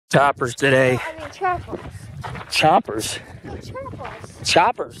Choppers today. I mean choppers. Choppers? No, choppers.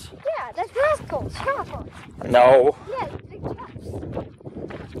 Choppers? Yeah, that's rascals. Choppers. No. Yeah, big chops. So,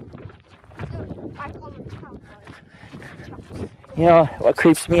 I call them choppers. You know what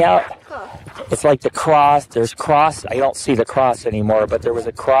creeps me out? Huh. It's like the cross. There's cross. I don't see the cross anymore, but there was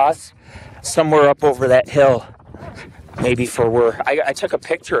a cross somewhere up over that hill. Maybe for where I took a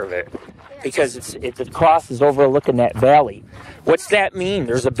picture of it because the cross is overlooking that valley. What's that mean?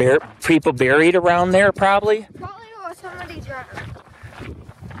 There's people buried around there, probably. Probably or somebody drowned.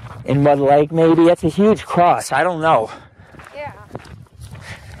 In Mud Lake, maybe. That's a huge cross. I don't know. Yeah.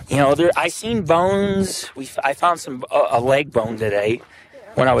 You know, I seen bones. I found a leg bone today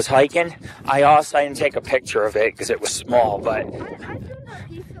when I was hiking. I didn't take a picture of it because it was small, but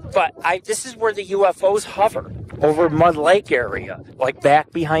this is where the UFOs hover, over Mud Lake area, like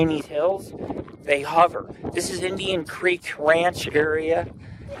back behind these hills. They hover. This is Indian Creek Ranch area,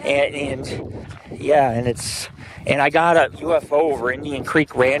 and I got a UFO over Indian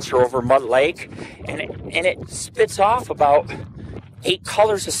Creek Ranch or over Mud Lake, and it spits off about 8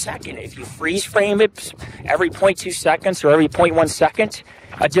 colors a second. If you freeze frame it every 0.2 seconds or every 0.1 second,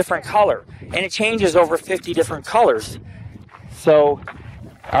 a different color, and it changes over 50 different colors. So,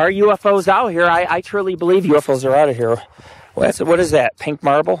 are UFOs out here? I truly believe UFOs are out of here. What is that? Pink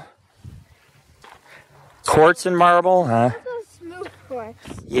marble? Quartz and marble? Huh? Those smooth quartz.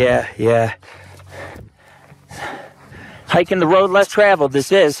 Yeah. Hiking the road less traveled,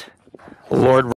 this is. Lord.